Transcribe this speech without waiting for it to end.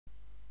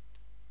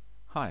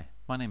Hi,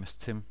 my name is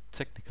Tim,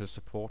 Technical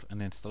Support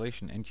and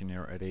Installation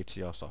Engineer at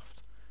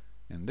ATRsoft.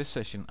 In this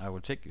session I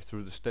will take you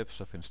through the steps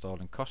of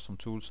installing custom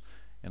tools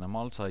in a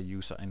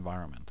multi-user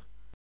environment.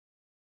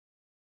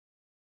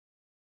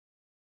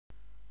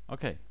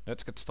 Okay,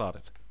 let's get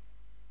started.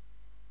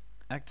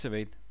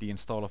 Activate the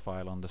installer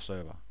file on the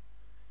server.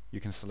 You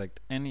can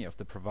select any of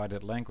the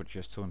provided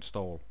languages to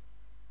install.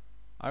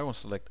 I will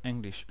select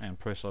English and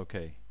press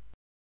OK.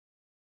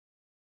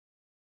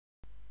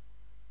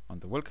 On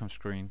the welcome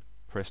screen,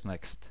 press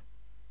Next.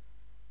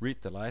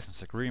 Read the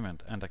license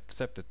agreement and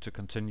accept it to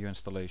continue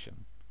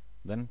installation.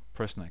 Then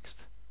press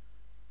Next.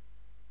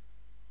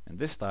 In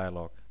this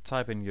dialog,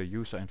 type in your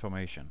user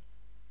information.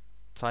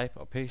 Type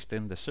or paste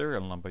in the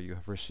serial number you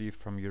have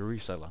received from your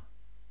reseller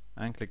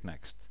and click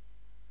Next.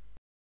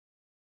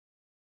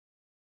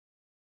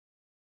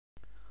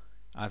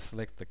 I'll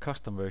select the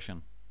custom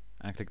version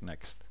and click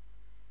Next.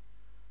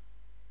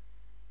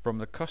 From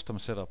the custom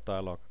setup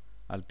dialog,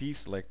 I'll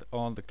deselect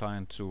all the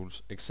client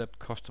tools except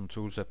Custom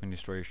Tools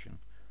Administration.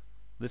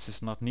 This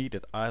is not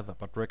needed either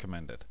but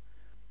recommended.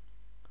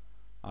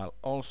 I'll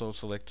also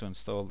select to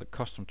install the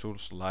Custom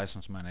Tools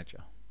License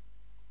Manager.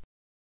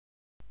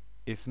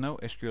 If no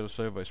SQL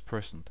Server is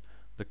present,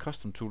 the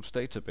Custom Tools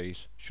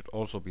database should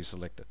also be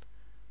selected.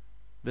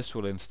 This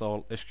will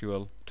install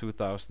SQL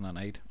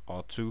 2008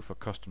 or 2 for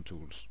Custom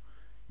Tools.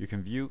 You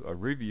can view or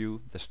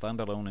review the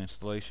standalone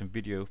installation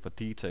video for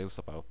details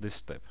about this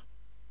step.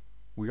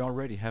 We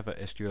already have a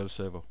SQL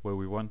Server where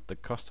we want the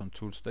Custom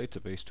Tools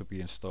database to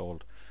be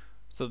installed,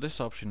 so this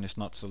option is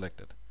not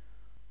selected.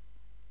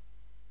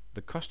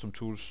 The Custom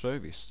Tools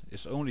service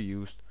is only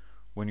used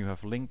when you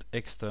have linked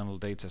external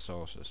data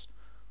sources,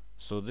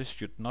 so this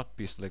should not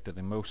be selected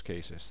in most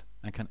cases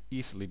and can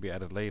easily be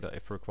added later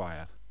if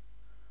required.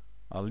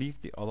 I'll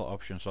leave the other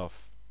options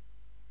off.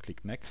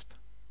 Click Next.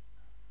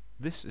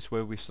 This is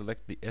where we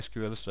select the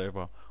SQL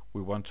Server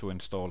we want to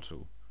install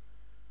to.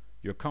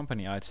 Your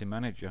company IT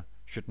manager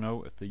should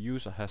know if the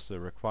user has the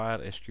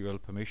required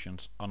SQL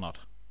permissions or not.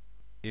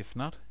 If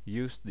not,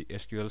 use the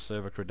SQL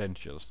Server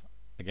credentials.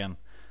 Again,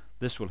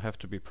 this will have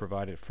to be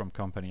provided from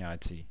company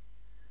IT.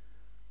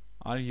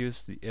 I'll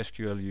use the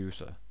SQL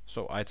user,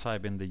 so I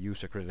type in the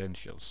user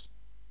credentials.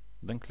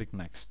 Then click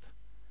Next.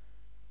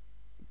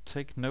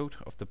 Take note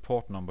of the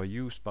port number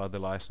used by the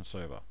license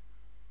server.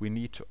 We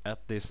need to add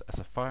this as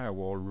a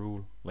firewall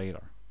rule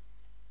later.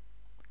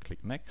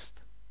 Click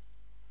Next.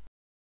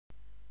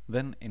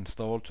 Then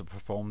install to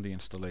perform the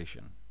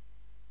installation.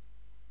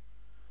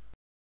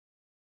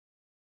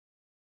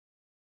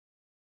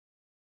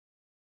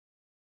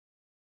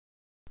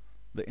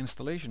 The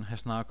installation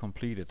has now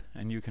completed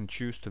and you can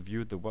choose to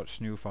view the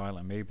What's New file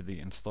and maybe the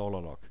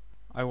installer log.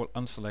 I will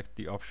unselect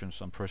the options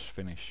and press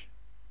Finish.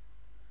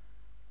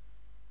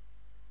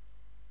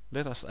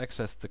 Let us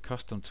access the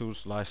Custom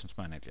Tools License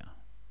Manager.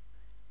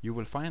 You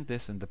will find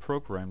this in the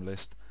program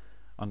list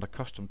under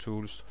Custom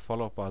Tools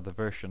followed by the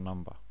version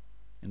number.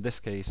 In this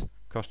case,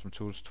 Custom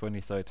Tools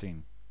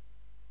 2013.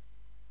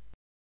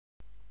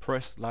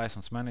 Press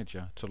License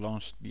Manager to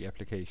launch the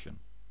application.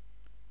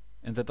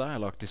 In the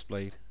dialog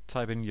displayed,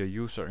 type in your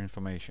user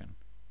information.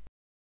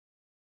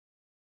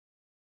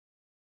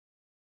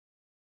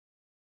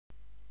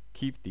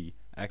 Keep the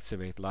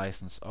Activate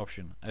License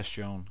option as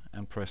shown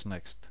and press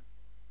Next.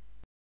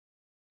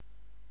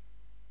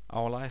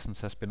 Our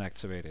license has been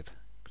activated.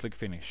 Click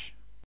Finish.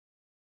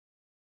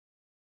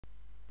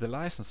 The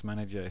License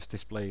Manager is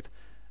displayed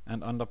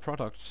and under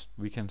Products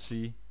we can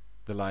see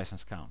the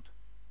license count.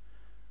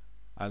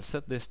 I'll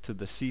set this to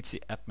the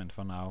CT admin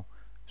for now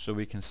so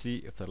we can see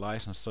if the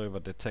license server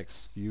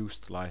detects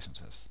used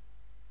licenses.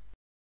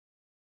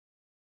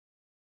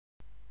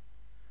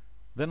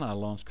 Then I'll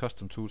launch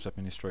Custom Tools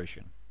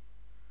Administration.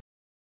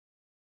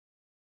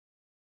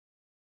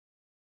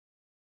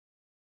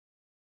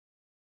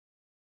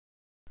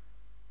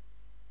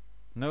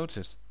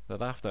 Notice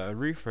that after a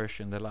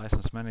refresh in the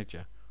License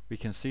Manager we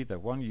can see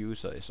that one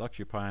user is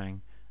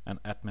occupying an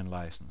admin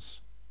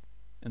license.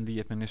 In the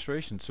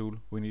Administration tool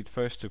we need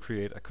first to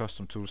create a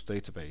Custom Tools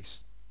database.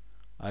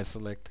 I'll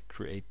select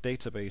Create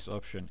Database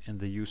option in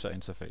the user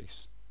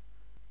interface.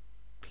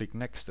 Click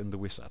Next in the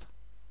wizard.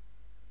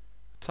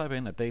 Type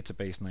in a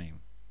database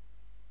name.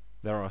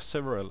 There are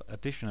several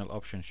additional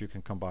options you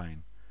can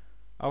combine.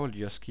 I will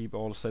just keep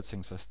all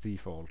settings as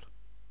default.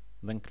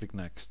 Then click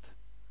Next.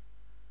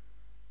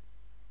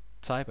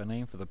 Type a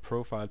name for the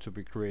profile to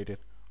be created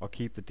or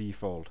keep the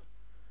default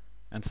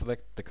and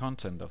select the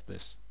content of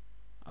this.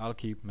 I'll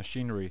keep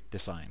Machinery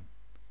Design.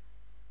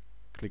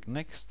 Click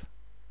Next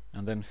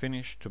and then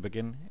Finish to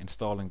begin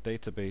installing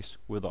database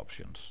with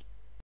options.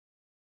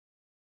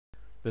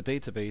 The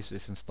database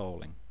is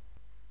installing.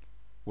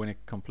 When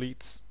it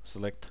completes,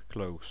 select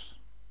Close.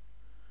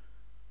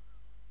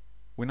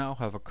 We now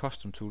have a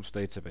Custom Tools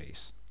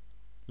database.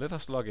 Let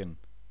us log in.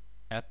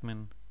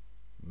 Admin,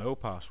 no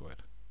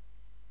password.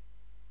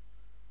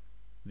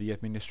 The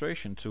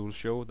administration tools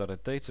show that a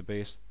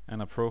database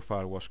and a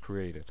profile was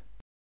created.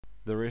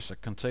 There is a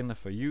container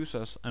for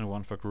users and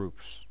one for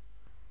groups.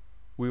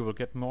 We will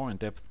get more in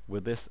depth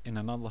with this in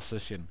another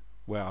session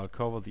where I'll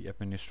cover the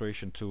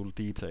administration tool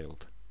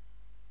detailed.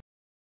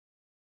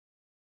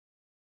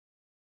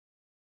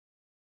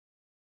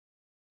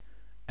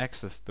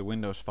 Access the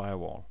Windows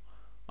firewall.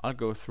 I'll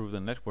go through the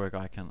network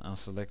icon and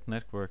select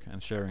Network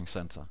and Sharing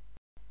Center.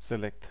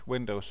 Select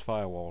Windows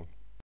Firewall.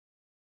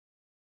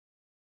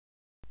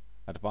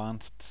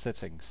 Advanced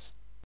Settings.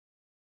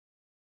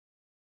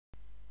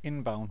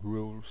 Inbound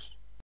Rules.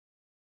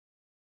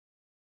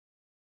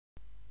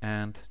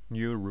 And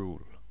New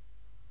Rule.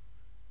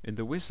 In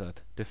the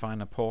wizard,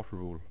 define a port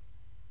rule.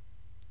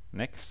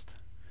 Next,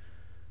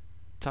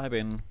 type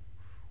in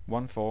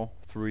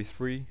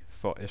 1433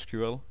 for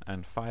SQL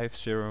and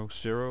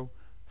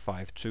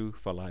 50052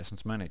 for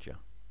License Manager.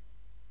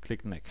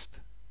 Click Next.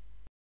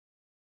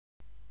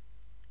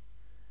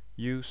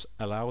 Use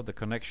Allow the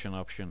Connection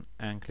option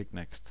and click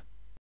Next.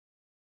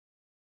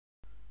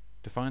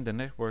 Define the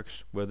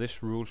networks where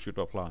this rule should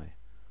apply.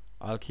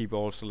 I'll keep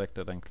all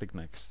selected and click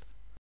Next.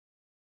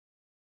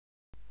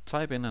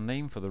 Type in a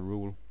name for the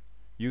rule.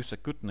 Use a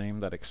good name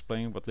that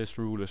explains what this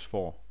rule is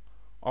for.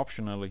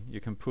 Optionally, you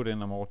can put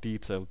in a more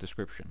detailed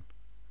description.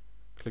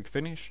 Click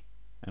Finish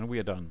and we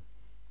are done.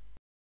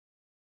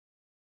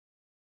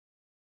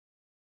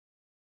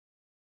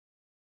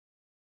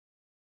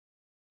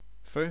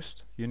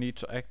 First, you need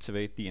to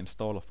activate the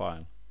installer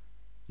file.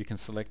 You can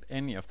select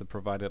any of the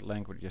provided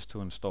languages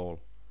to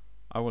install.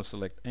 I will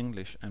select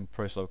English and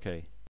press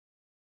OK.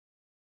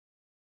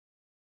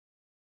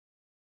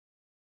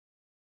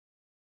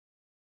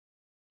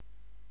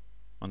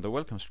 On the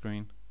welcome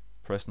screen,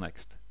 press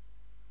Next.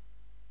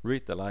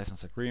 Read the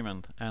license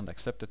agreement and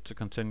accept it to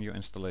continue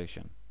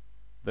installation.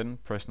 Then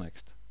press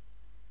Next.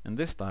 In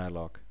this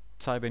dialog,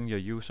 type in your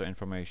user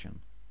information.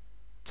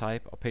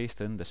 Type or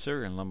paste in the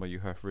serial number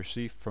you have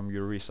received from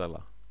your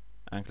reseller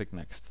and click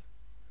Next.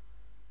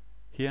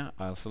 Here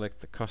I'll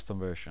select the custom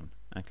version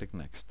and click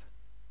Next.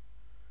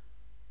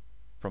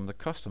 From the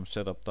custom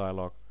setup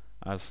dialog,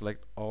 I'll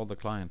select all the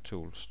client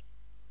tools.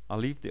 I'll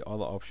leave the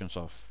other options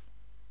off.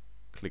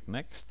 Click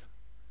Next.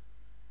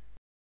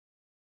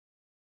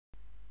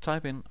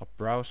 Type in or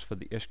browse for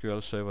the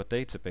SQL Server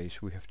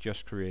database we have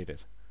just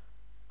created.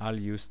 I'll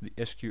use the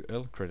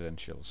SQL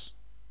credentials.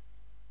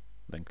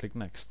 Then click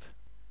Next.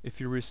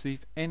 If you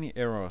receive any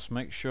errors,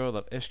 make sure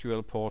that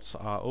SQL ports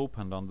are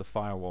opened on the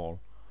firewall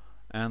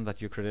and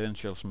that your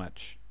credentials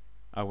match.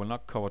 I will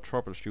not cover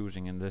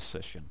troubleshooting in this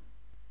session.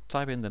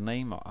 Type in the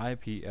name or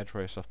IP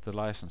address of the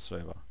license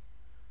server.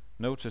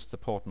 Notice the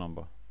port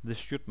number. This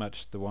should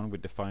match the one we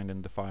defined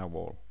in the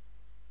firewall.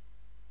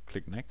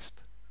 Click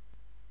Next.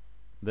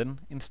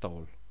 Then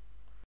install.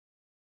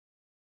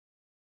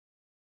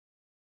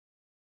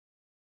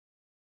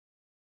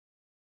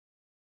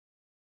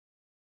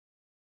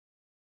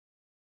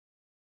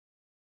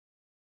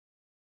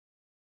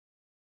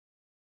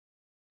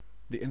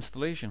 The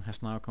installation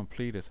has now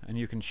completed and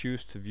you can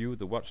choose to view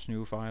the What's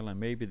New file and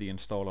maybe the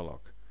installer log.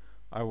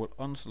 I will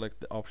unselect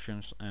the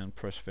options and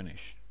press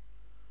Finish.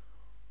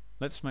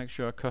 Let's make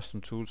sure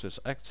CustomTools is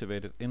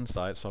activated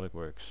inside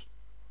SolidWorks.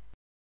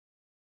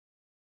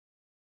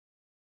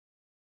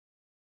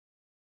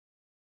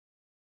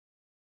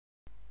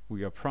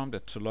 We are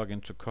prompted to log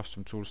into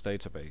CustomTools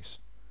database.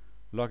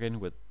 Log in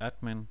with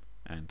admin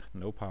and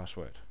no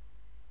password.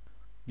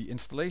 The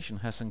installation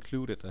has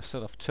included a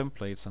set of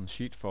templates and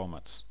sheet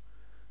formats.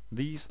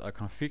 These are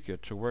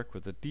configured to work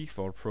with the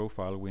default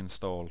profile we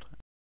installed,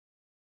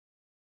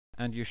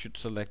 and you should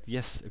select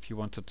Yes if you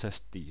want to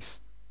test these.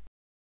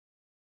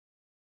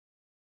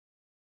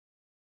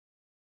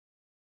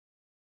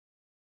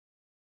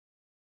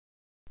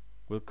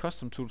 With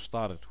CustomTools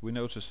started, we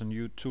notice a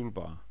new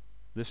toolbar.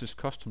 This is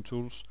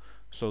CustomTools,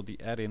 so the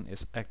add-in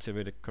is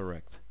activated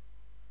correct.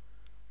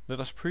 Let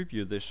us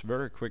preview this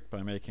very quick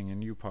by making a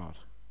new part.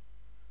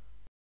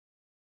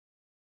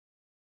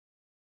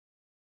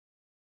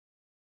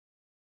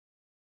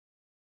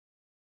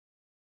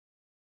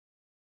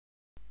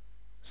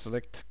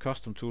 Select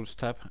CustomTools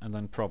tab and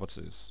then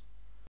Properties.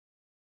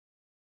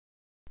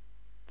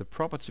 The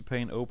property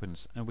pane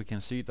opens and we can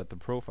see that the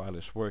profile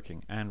is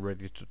working and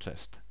ready to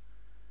test.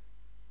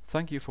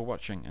 Thank you for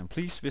watching and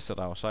please visit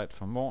our site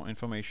for more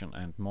information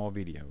and more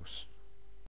videos.